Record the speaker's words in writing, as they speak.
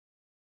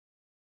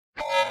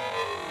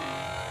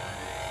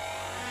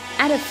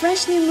Add a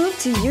fresh new move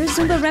to your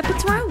Zumba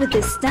repertoire with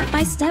this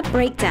step-by-step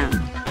breakdown.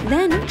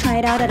 Then try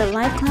it out at a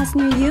live class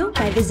near you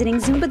by visiting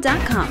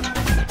Zumba.com.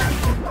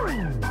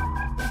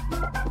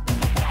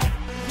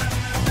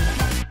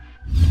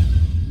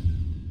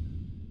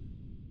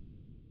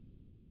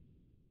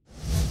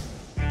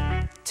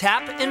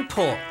 Tap and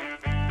pull.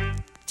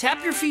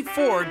 Tap your feet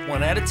forward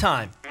one at a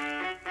time.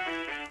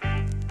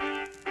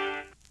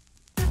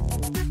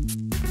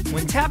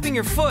 When tapping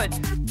your foot,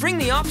 bring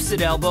the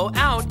opposite elbow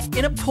out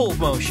in a pull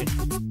motion.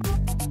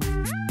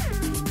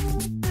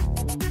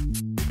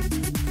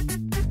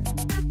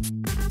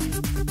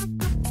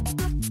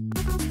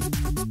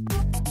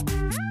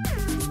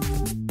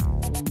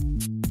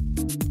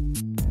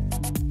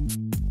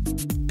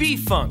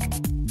 B-Funk.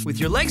 With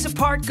your legs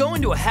apart, go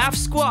into a half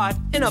squat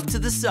and up to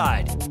the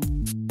side.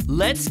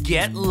 Let's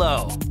get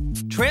low.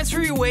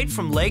 Transfer your weight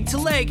from leg to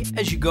leg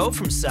as you go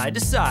from side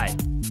to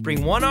side.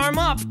 Bring one arm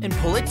up and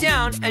pull it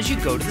down as you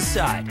go to the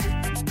side.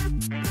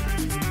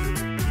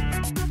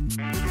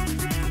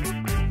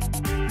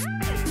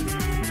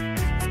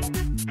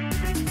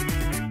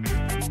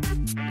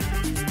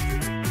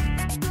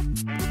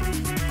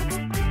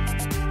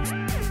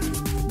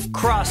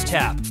 Cross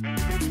tap.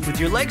 With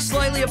your legs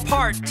slightly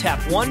apart, tap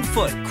one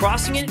foot,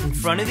 crossing it in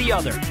front of the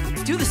other.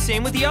 Do the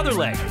same with the other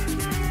leg.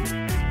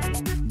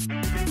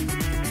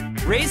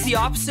 Raise the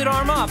opposite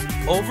arm up,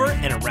 over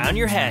and around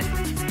your head.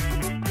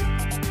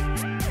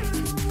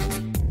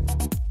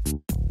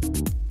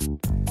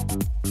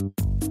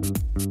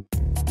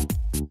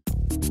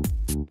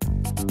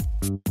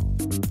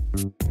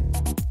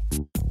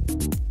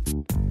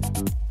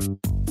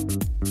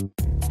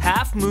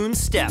 Half moon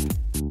step.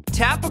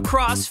 Tap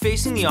across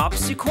facing the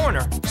opposite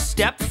corner.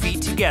 Step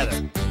feet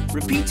together.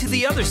 Repeat to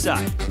the other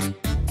side.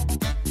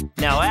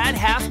 Now add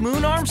half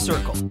moon arm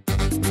circle.